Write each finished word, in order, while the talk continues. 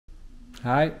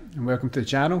Hi and welcome to the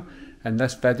channel. In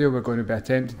this video we're going to be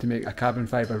attempting to make a carbon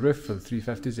fibre roof for the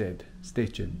 350Z. Stay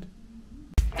tuned.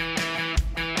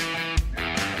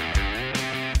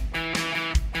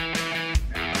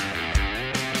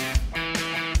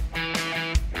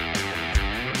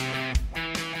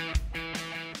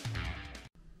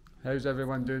 How's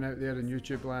everyone doing out there in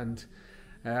YouTube land?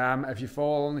 If you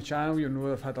follow on the channel you'll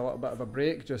know I've had a little bit of a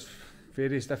break, just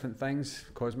various different things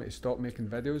caused me to stop making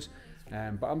videos.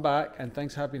 But I'm back and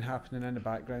things have been happening in the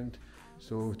background.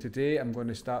 So today I'm going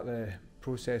to start the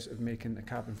process of making the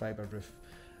carbon fibre roof.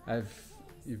 If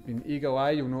you've been eagle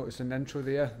eye, you'll notice in the intro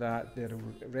there that there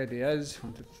already is,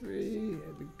 1, 2, 3, here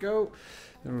we go.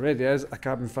 There already is a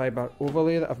carbon fibre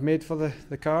overlay that I've made for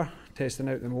the car, testing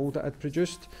out the mould that I'd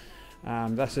produced.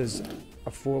 This is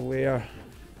a 4-layer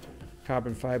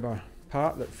carbon fibre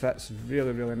part that fits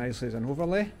really nicely as an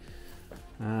overlay.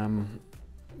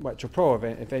 Which I'll probably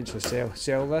eventually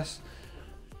sell this,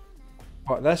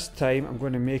 but this time I'm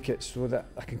going to make it so that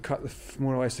I can cut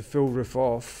more or less the full roof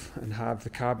off and have the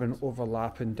carbon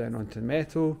overlapping down onto the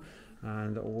metal,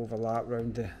 and it will overlap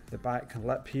around the back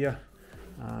lip here,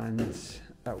 and it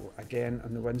will, again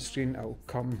on the windscreen it will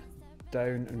come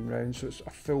down and round, so it's a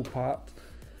full part.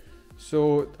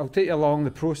 So I'll take you along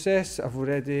the process. I've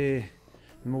already,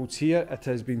 the mould's here, it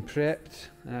has been prepped,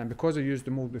 and because I used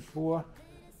the mould before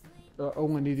I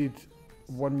only needed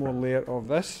one more layer of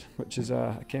this, which is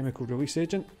a chemical release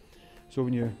agent. So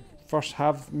when you first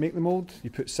make the mould, you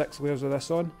put 6 layers of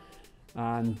this on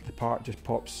and the part just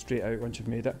pops straight out once you've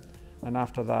made it, and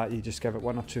after that you just give it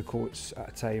 1 or 2 coats at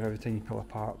a time every time you pull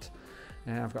apart.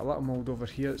 I've got a little mould over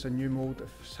here, it's a new mould,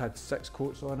 it's had 6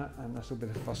 coats on it, and this will be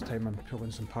the first time I'm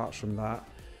pulling some parts from that.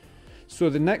 So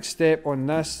the next step on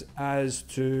this is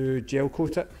to gel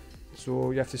coat it.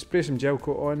 So you have to spray some gel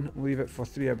coat on, leave it for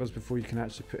 3 hours before you can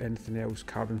actually put anything else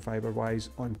carbon fibre wise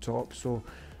on top. So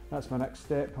that's my next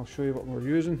step. I'll show you what we're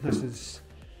using. This is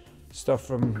stuff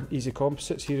from Easy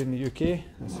Composites here in the UK.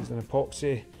 This is an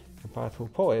epoxy compatible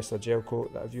polyester gel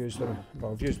coat that I've used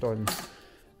on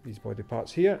these body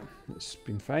parts here. It's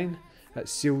been fine. It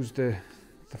seals the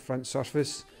front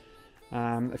surface.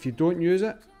 If you don't use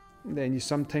it, then you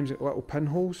sometimes get little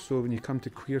pinholes, so when you come to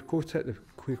clear coat it, the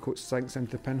clear coat sinks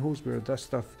into the pinholes, where this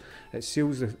stuff, it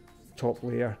seals the top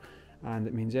layer, and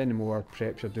it means any more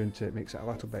preps you're doing to it makes it a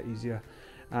little bit easier.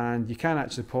 And you can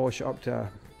actually polish it up to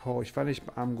a polished finish,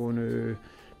 but I'm going to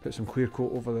put some clear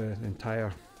coat over the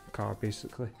entire car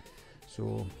basically.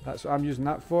 So that's what I'm using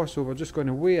that for. So we're just going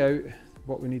to weigh out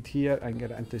what we need here and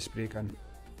get it into the spray gun.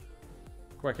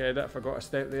 Quick edit, forgot a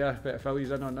step there, better fill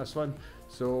these in on this one.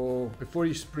 So before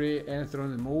you spray anything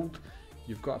on the mould,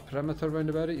 you've got a perimeter round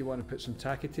about it. You want to put some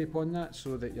tacky tape on that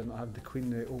so that you're not having to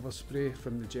clean the overspray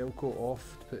from the gel coat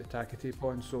off to put the tacky tape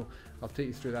on. So I'll take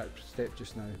you through that step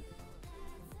just now.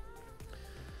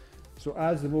 So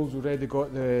as the mould's already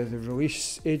got the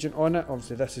release agent on it,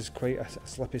 obviously this is quite a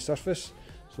slippy surface.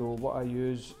 So what I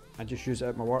just use it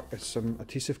at my work, is some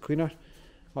adhesive cleaner.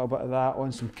 A little bit of that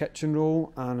on some kitchen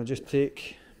roll, and I just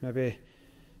take maybe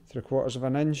 3/4 of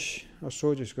an inch or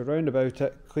so, just go round about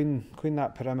it, clean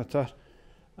that perimeter,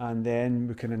 and then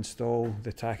we can install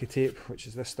the tacky tape, which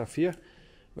is this stuff here,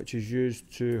 which is used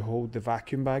to hold the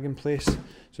vacuum bag in place. So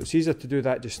it's easier to do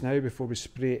that just now before we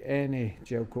spray any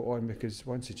gel coat on, because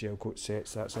once the gel coat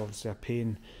sets, that's obviously a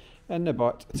pain in the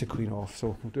butt to clean off,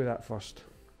 so we'll do that first.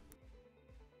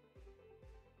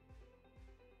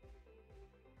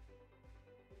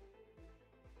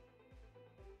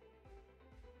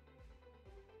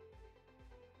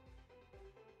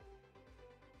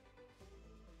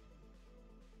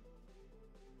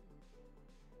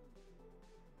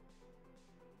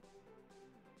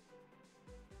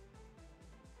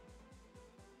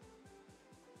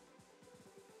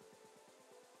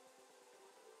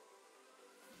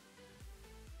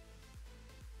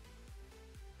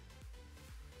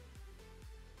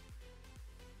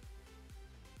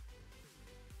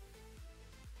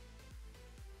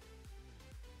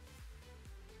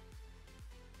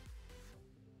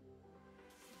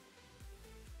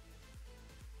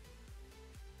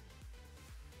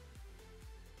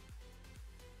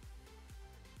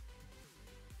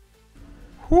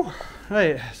 Whew.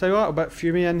 Right, it's a little bit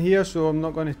fumey in here, so I'm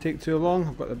not going to take too long.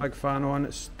 I've got the big fan on,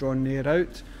 it's drawn the air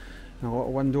out, and a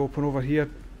little window open over here,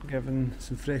 giving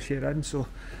some fresh air in. So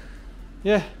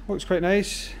yeah, looks quite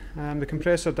nice. The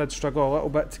compressor did struggle a little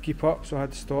bit to keep up, so I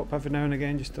had to stop every now and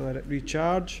again just to let it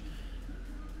recharge.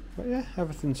 But yeah,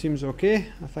 everything seems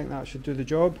okay. I think that should do the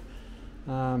job.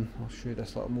 I'll show you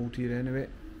this little mould here anyway.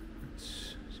 It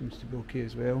seems to be okay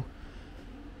as well.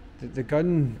 The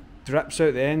gun drips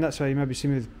out the end. That's why you maybe see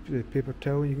me with the paper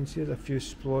towel. You can see there's a few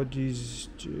splodges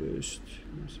just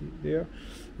there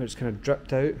where it's kind of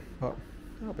dripped out, but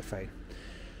that'll be fine.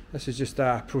 This is just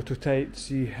a prototype to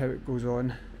see how it goes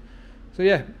on. So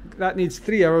yeah, that needs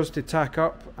 3 hours to tack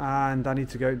up, and I need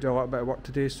to go out and do a little bit of work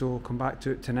today, so we'll come back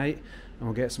to it tonight and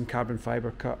we'll get some carbon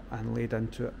fibre cut and laid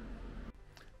into it.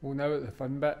 Well, now at the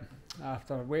fun bit,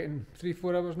 after waiting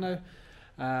 3-4 hours now,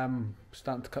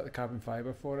 starting to cut the carbon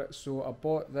fibre for it. So I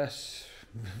bought this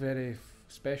very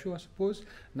special, I suppose,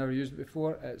 never used it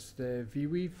before. It's the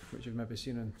V-Weave, which you've maybe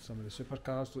seen in some of the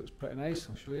supercars. Looks pretty nice,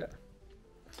 I'll show you it.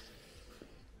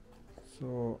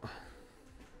 So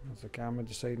there's the camera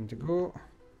deciding to go.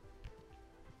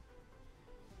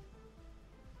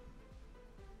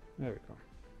 There we go.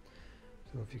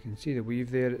 So if you can see the weave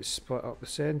there, it's split up the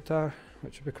centre,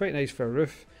 which would be quite nice for a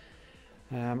roof.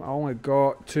 I only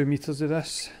got 2 metres of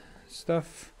this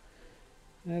stuff.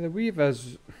 The weave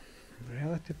is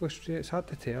relatively straight, it's hard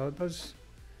to tell. It does,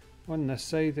 on this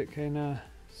side it kind of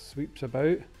sweeps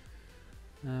about.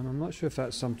 I'm not sure if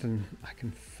that's something I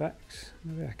can fix.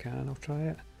 Maybe I can, I'll try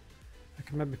it. I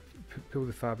can maybe pull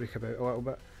the fabric about a little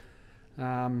bit.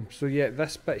 So yeah,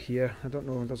 this bit here, I don't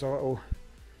know, there's a little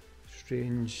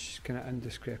strange kind of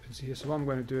indiscrepancy here. So what I'm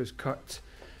going to do is cut,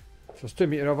 if there's 2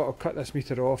 metre of it, I'll cut this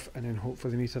metre off, and then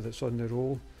hopefully the metre that's on the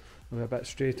roll will be a bit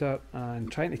straighter.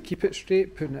 And trying to keep it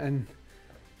straight, putting it in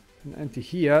into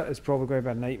here is probably going to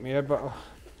be a nightmare, but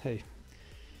hey,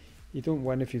 you don't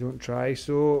win if you don't try.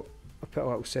 So I'll put a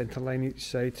little centre line each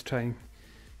side to try and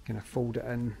kind of fold it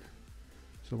in.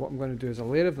 So what I'm going to do is a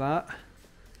layer of that,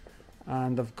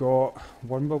 and I've got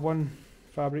 1x1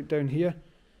 fabric down here,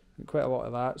 quite a lot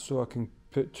of that, so I can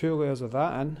put 2 layers of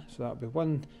that in. So that'll be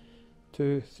 1,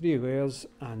 2, 3 layers,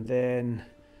 and then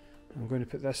I'm going to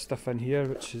put this stuff in here,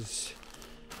 which is,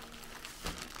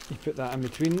 you put that in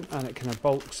between and it kind of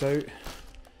bulks out.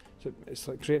 So it's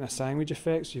like creating a sandwich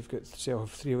effect. So you've got, say, I'll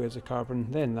have 3 layers of carbon,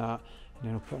 then that, and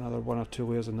then I'll put another 1 or 2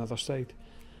 layers on the other side.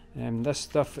 This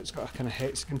stuff, it's got a kind of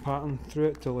hexagon pattern through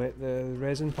it to let the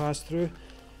resin pass through,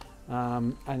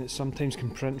 and it sometimes can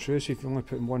print through, so if you only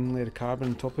put 1 layer of carbon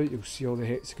on top of it, you'll see all the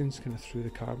hexagons kind of through the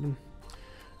carbon.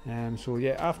 So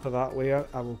yeah, after that layer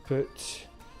I will put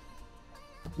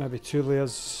maybe 2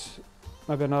 layers,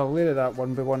 maybe another layer of that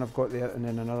 1x1 I've got there, and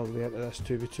then another layer of this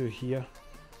 2x2 here.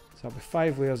 So that'll be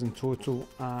 5 layers in total,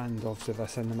 and obviously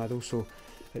this in the middle, so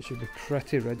it should be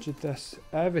pretty rigid this.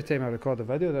 Every time I record a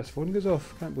video this phone goes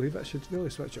off, can't believe it, I should really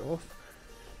switch it off.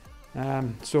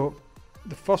 So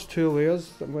the first 2 layers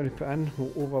that I'm going to put in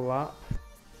will overlap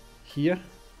here.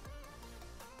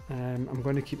 I'm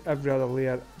going to keep every other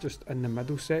layer just in the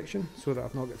middle section, so that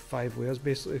I've not got 5 layers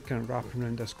basically kind of wrapping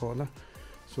around this corner,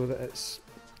 so that it's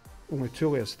only 2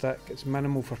 layers thick. It's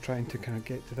minimal for trying to kind of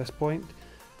get to this point,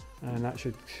 and that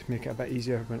should make it a bit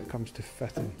easier when it comes to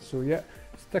fitting. So yeah,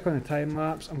 stick on the time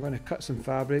lapse. I'm going to cut some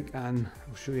fabric and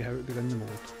I'll show you how it goes in the mould.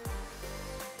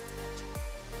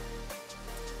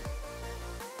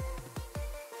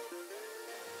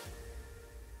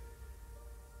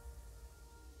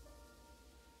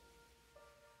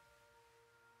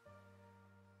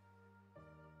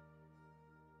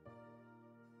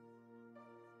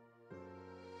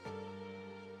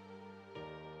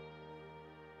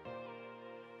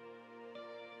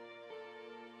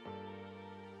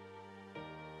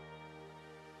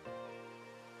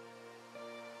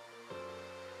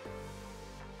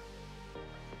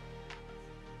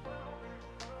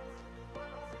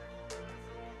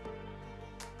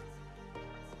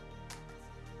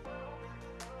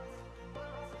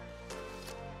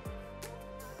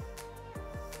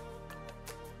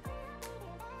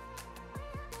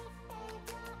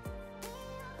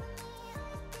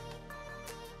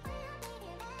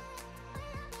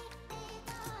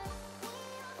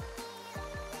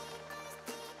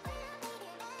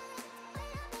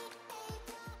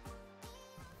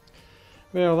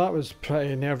 Well, that was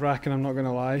pretty nerve-wracking, I'm not going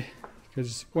to lie,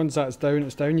 because once that's down,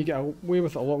 it's down. You get away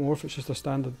with it a lot more if it's just a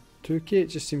standard 2K. It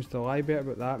just seems to lie better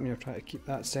about that when you're trying to keep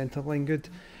that centre line good.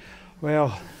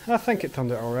 Well, I think it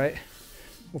turned out alright.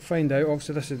 We'll find out.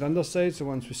 Obviously this is the underside, so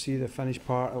once we see the finished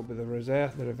part it'll be the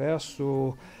reverse,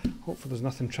 so hopefully there's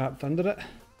nothing trapped under it.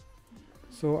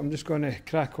 So I'm just going to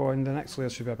crack on. The next layer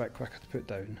should be a bit quicker to put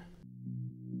down.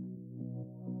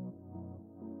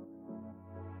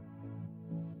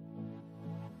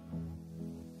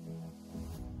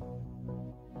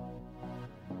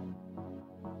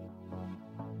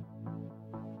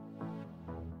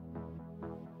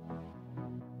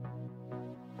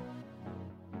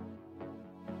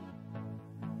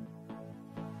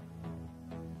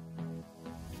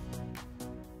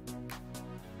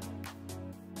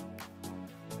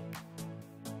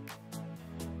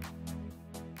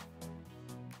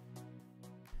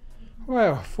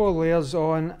 Well, 4 layers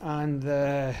on, and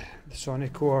the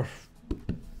Sonicore,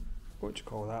 what do you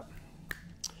call that?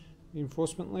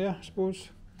 Reinforcement layer, I suppose.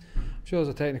 I'm sure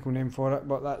there's a technical name for it,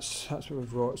 but that's what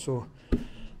we've got. So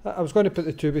I was going to put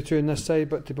the 2x2 on this side,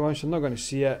 but to be honest, I'm not going to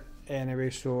see it anyway,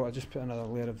 so I just put another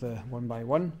layer of the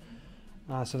 1x1.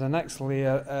 So the next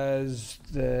layer is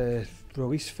the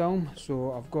release film.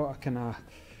 So I've got a kind of,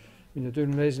 when you're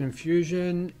doing resin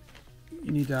infusion,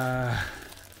 you need a,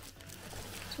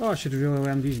 oh, I should have really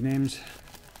learned these names.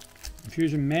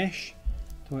 Infusion mesh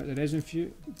to let the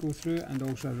resin go through, and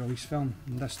also a release film.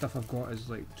 And this stuff I've got is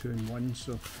like 2-in-1,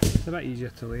 so it's a bit easier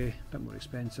to lay, a bit more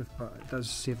expensive, but it does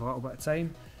save a little bit of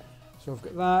time. So I've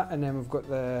got that, and then we've got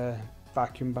the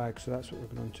vacuum bag, so that's what we're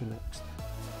going on to next.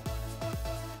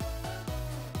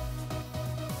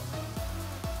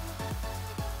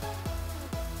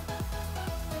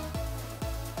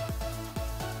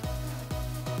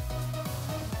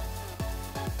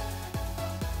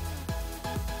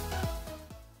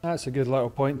 That's a good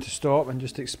little point to stop and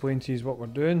just explain to you what we're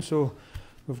doing. So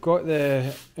we've got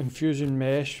the infusion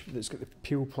mesh that's got the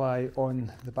peel ply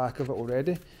on the back of it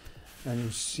already, and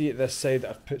you'll see at this side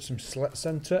that I've put some slits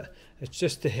into it. It's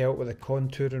just to help with the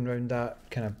contouring around that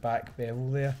kind of back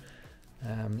bevel there.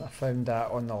 I found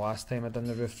that on the last time I done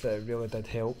the roof that it really did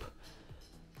help.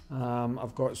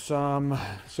 I've got some,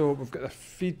 so we've got the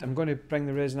feed. I'm going to bring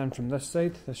the resin in from this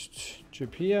side, this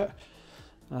tube here,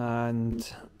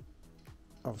 and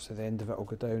obviously the end of it will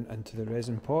go down into the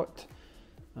resin pot,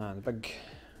 and a big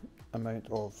amount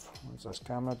of, what's this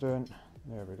camera doing?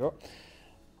 There we go.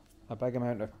 A big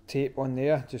amount of tape on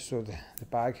there just so the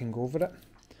bag can go over it.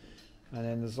 And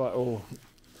then there's a little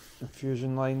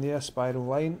infusion line there, spiral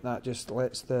line, that just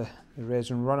lets the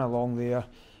resin run along there,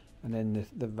 and then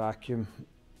the vacuum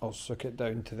will suck it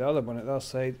down to the other one at the other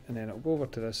side, and then it'll go over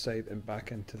to this side and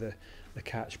back into the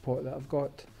catch pot that I've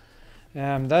got.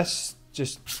 This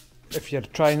just, if you're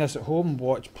trying this at home,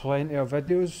 watch plenty of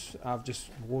videos. I've just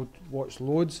watched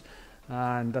loads,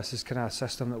 and this is kind of a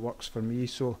system that works for me.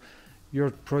 So your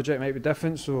project might be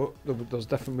different, so there's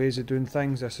different ways of doing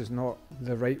things. This is not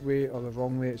the right way or the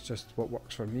wrong way, it's just what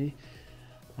works for me.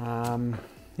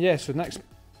 Yeah, so next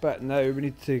bit now, we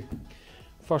need to,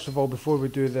 first of all, before we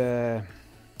do the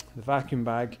vacuum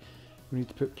bag, we need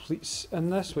to put pleats in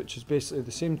this, which is basically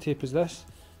the same tape as this.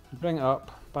 You bring it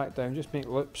up, back down, just make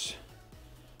loops.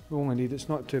 We only need, it's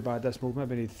not too bad this, we'll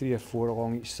maybe need 3 or 4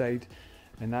 along each side,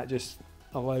 and that just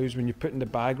allows, when you're putting the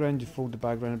bag around, you fold the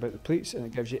bag around about the pleats, and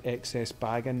it gives you excess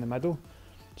bag in the middle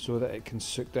so that it can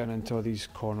suck down into all these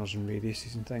corners and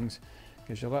radiuses and things.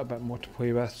 Gives you a little bit more to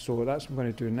play with. So that's what I'm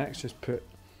going to do next, just put,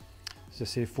 as I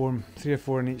say, 3 or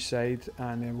 4 on each side,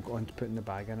 and then we'll go on to putting the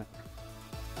bag in it.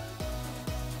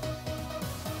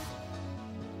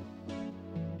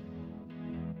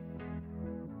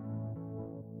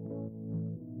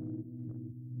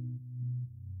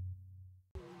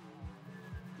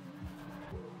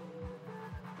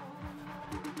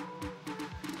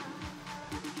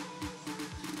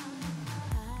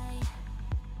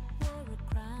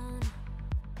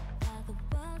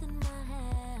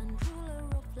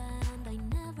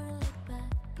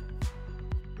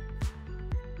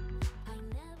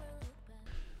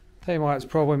 Time-lapse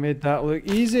probably made that look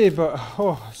easy, but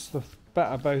oh, it's the bit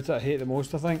about it I hate the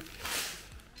most, I think.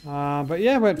 But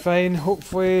yeah, went fine.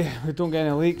 Hopefully we don't get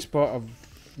any leaks, but I've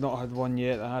not had one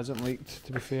yet that hasn't leaked,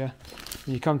 to be fair.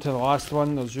 When you come to the last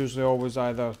one, there's usually always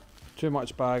either too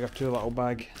much bag or too little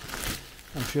bag.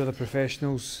 I'm sure the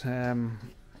professionals don't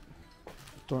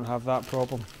have that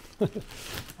problem. But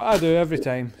I do every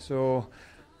time, so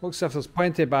looks as if there's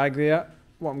plenty of bag there.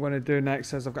 What I'm going to do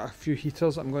next is I've got a few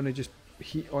heaters. I'm going to just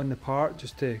heat on the part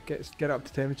just to get it up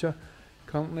to temperature.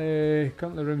 Currently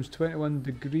the room's 21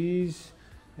 degrees,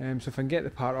 so if I can get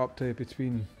the part up to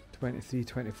between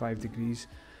 23-25 degrees,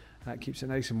 that keeps it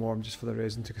nice and warm just for the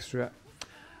resin to go through it.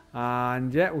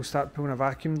 And yeah, we'll start pulling a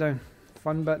vacuum down.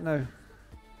 Fun bit now.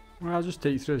 Well, I'll just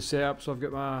take you through the setup. So I've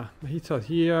got my heater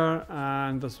here,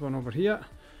 and this one over here.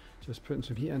 Just putting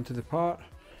some heat into the part.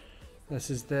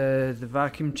 This is the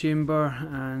vacuum chamber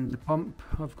and the pump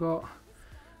I've got.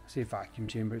 I say vacuum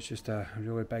chamber, it's just a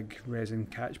really big resin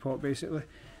catch pot basically.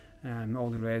 And all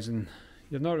the resin,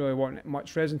 you're not really wanting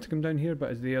much resin to come down here, but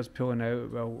as the air's pulling out,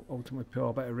 it will ultimately pull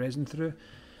a bit of resin through.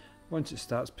 Once it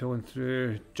starts pulling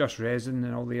through just resin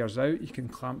and all the air's out, you can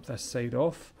clamp this side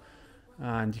off,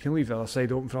 and you can leave the other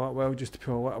side open for a little while just to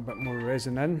pull a little bit more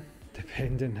resin in,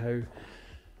 depending how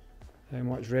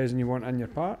much resin you want in your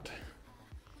part.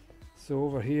 So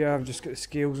over here I've just got the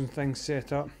scales and things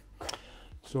set up.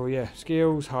 So yeah,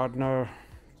 scales, hardener,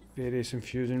 various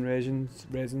infusion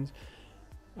resins.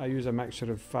 I use a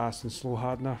mixture of fast and slow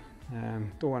hardener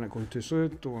Don't want it going too slow,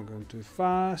 don't want it going too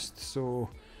fast, so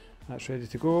that's ready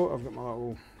to go. I've got my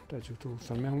little digital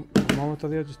thermometer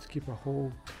there just to keep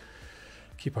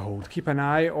an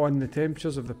eye on the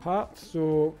temperatures of the part.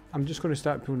 So I'm just going to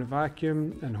start pulling the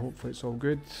vacuum and hopefully it's all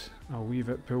good. I'll leave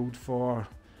it pulled for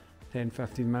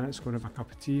 10-15 minutes, go and have a cup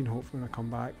of tea, and hopefully when I come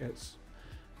back it's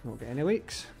not got any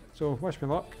leaks. So wish me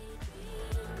luck.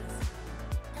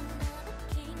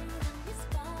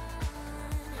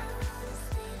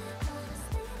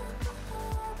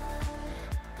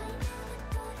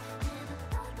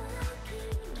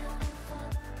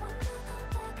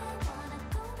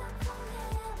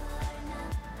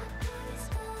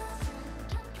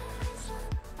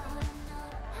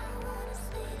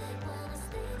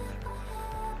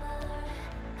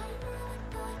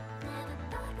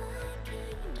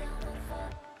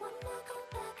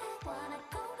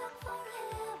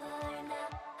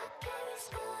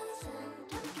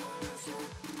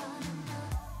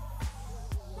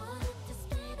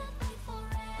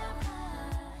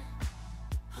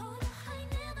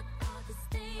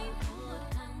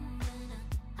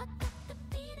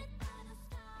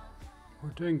 We're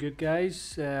doing good,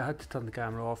 guys. I had to turn the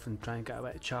camera off and try and get a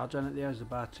bit of charge in it there as the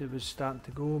battery was starting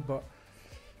to go, but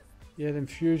yeah, the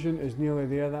infusion is nearly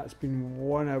there. That's been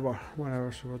 1 hour,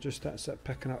 so we're just at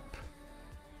picking up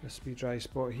this wee dry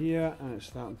spot here, and it's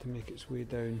starting to make its way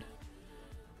down,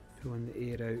 pulling the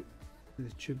air out of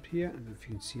the tube here. I don't know if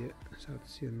you can see it, it's hard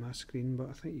to see on my screen, but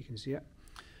I think you can see it.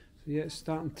 So yeah, it's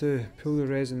starting to pull the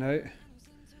resin out.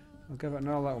 I'll give it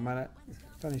another little minute,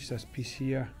 finish this piece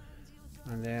here,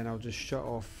 and then I'll just shut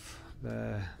off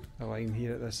the line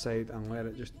here at this side and let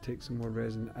it just take some more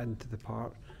resin into the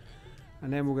part,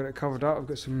 and then we'll get it covered up. I've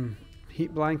got some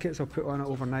heat blankets I'll put on it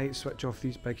overnight, switch off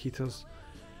these big heaters,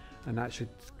 and that should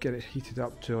get it heated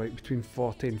up to like between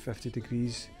 40 and 50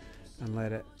 degrees and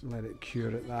let it cure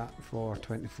at that for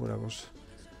 24 hours.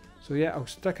 So yeah, I'll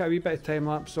stick a wee bit of time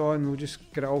lapse on, we'll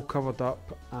just get it all covered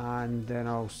up, and then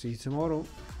I'll see you tomorrow.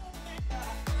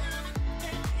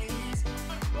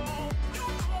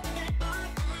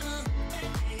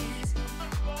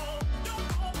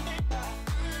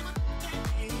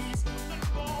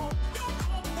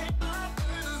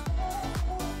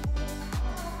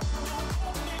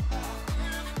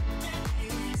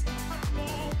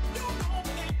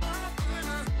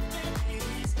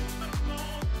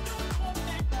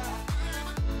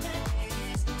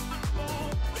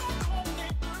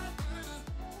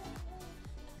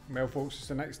 Well folks, it's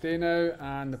the next day now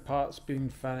and the part's been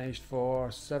finished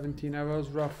for 17 hours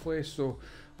roughly, so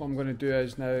what I'm going to do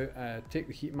is now take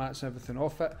the heat mats and everything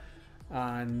off it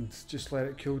and just let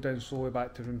it cool down slowly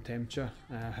back to room temperature.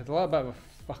 I had a little bit of a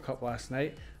fuck up last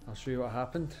night, I'll show you what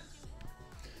happened.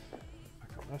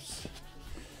 Back up this.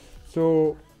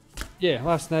 So yeah,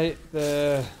 last night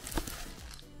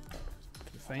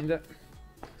find it,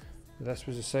 this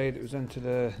was the side it was into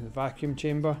the vacuum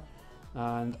chamber,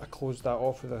 and I closed that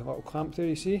off with a little clamp there,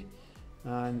 you see,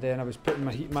 and then I was putting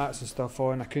my heat mats and stuff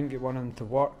on. I couldn't get one of them to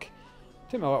work.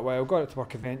 It took me a little while, got it to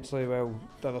work eventually while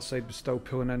the other side was still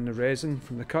pulling in the resin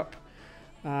from the cup,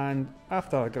 and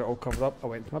after I got it all covered up I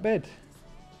went to my bed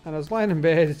and I was lying in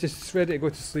bed just ready to go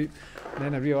to sleep, and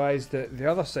then I realised that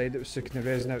the other side that was sucking the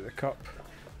resin out of the cup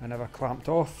I never clamped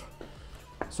off.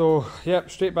 So yep,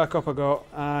 straight back up I got,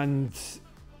 and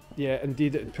yeah,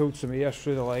 indeed it had pulled some air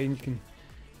through the line. You can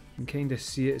kind of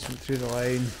see it went through the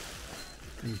line,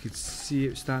 and you could see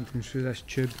it starting to come through this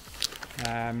tube.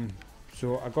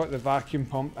 So I got the vacuum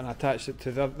pump and attached it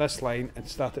to this line and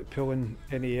started pulling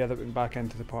any air that went back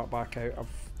into the part back out.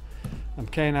 I'm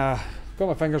kind of got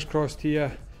my fingers crossed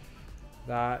here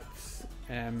that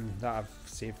I've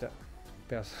saved it.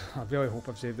 I really hope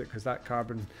I've saved it, because that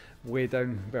carbon weighed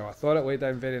down, well, I thought it weighed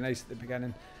down very nice at the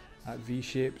beginning, at V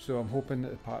shape, so I'm hoping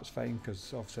that the part's fine,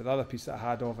 because obviously the other piece that I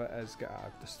had of it has got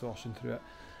a distortion through it.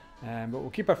 But we'll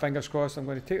keep our fingers crossed. I'm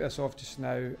going to take this off just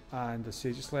now and as I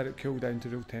say, just let it cool down to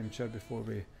room temperature before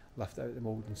we lift it out of the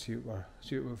mould and see what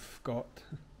we've got.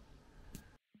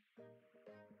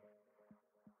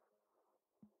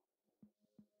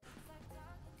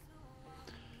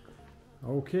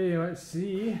 Okay, let's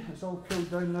see. It's all cooled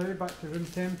down now, back to room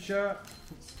temperature.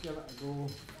 Let's give it a go.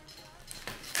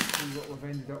 See what we've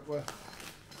ended up with.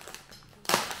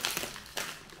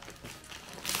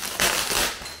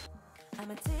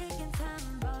 I'm taking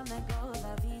time, but that goes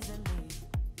out easily.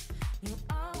 You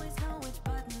always know which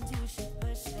buttons you should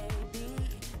push, baby.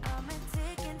 I'm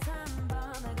taking time,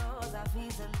 but that goes out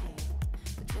easily.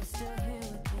 But you're still here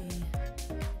with me.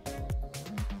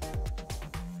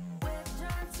 We're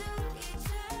drawn to each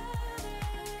other.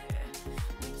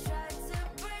 We try to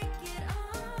break it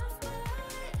off,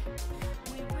 but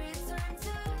we breathe.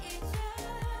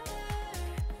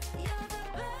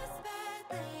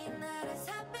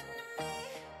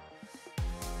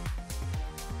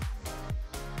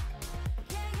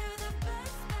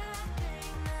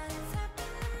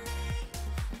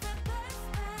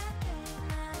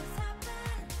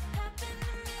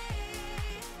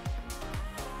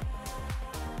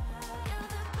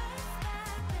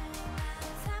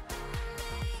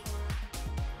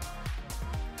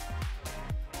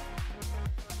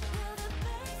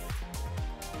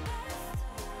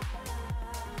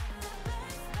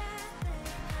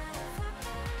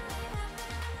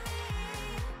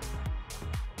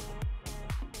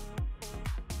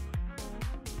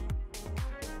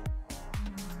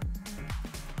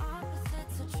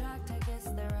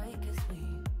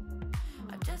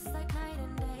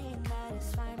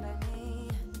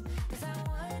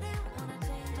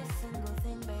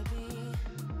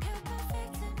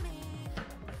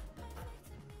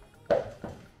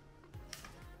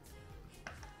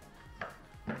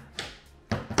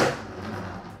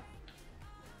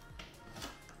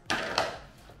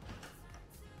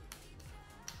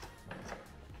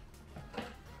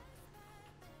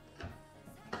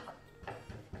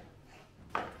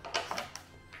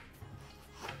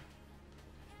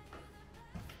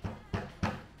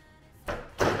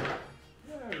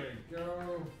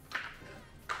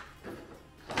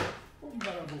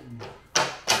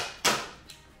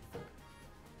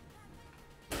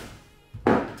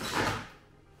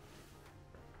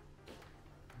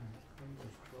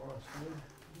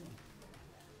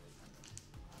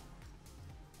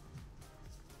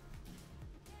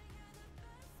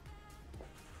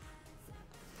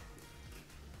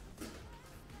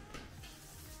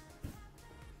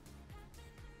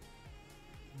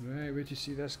 wait to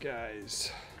see this,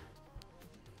 guys.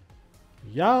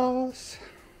 Yes!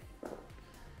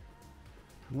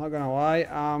 I'm not gonna lie,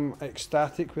 I'm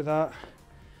ecstatic with that.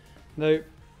 Now,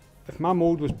 if my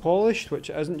mould was polished,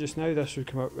 which it isn't just now, this would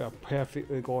come out with a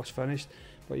perfectly gloss finish.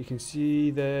 But you can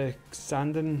see the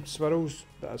sanding swirls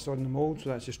that's on the mould, so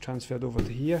that's just transferred over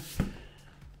to here.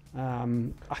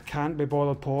 I can't be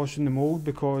bothered polishing the mould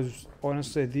because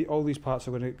honestly all these parts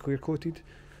are going to get clear coated,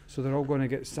 so they're all going to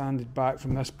get sanded back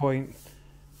from this point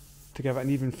to give it an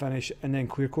even finish and then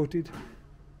clear coated.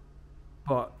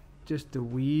 But just the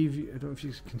weave, I don't know if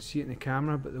you can see it in the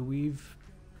camera, but the weave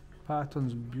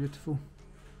pattern's beautiful,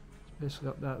 especially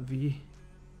up that V.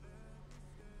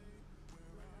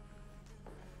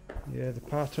 Yeah, the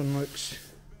pattern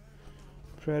looks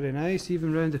pretty nice,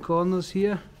 even round the corners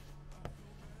here.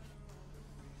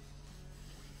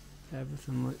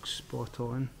 Everything looks spot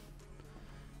on.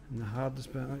 And the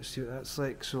hardest bit, let's see what that's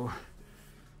like. So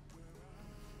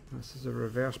this is the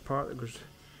reverse part that goes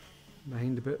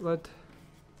behind the boot lid.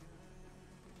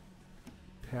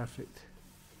 Perfect.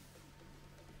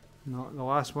 Not the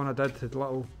last one I did had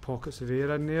little pockets of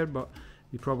air in there, but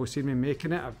you probably seen me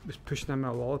making it. I was pushing in my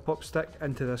lollipop stick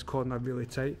into this corner really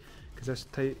tight, because this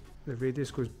tight, the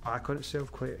radius goes back on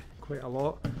itself quite a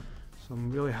lot. So I'm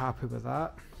really happy with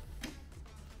that.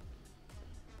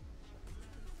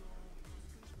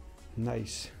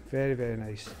 Nice, very, very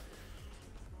nice.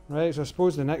 Right, so I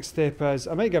suppose the next step is,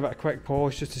 I might give it a quick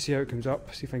polish just to see how it comes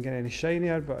up, see if I can get any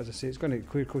shinier, but as I say, it's going to get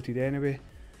clear coated anyway.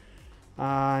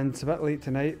 And it's a bit late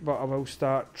tonight, but I will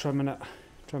start trimming it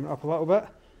up a little bit,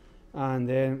 and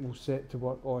then we'll set to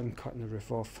work on cutting the roof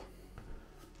off.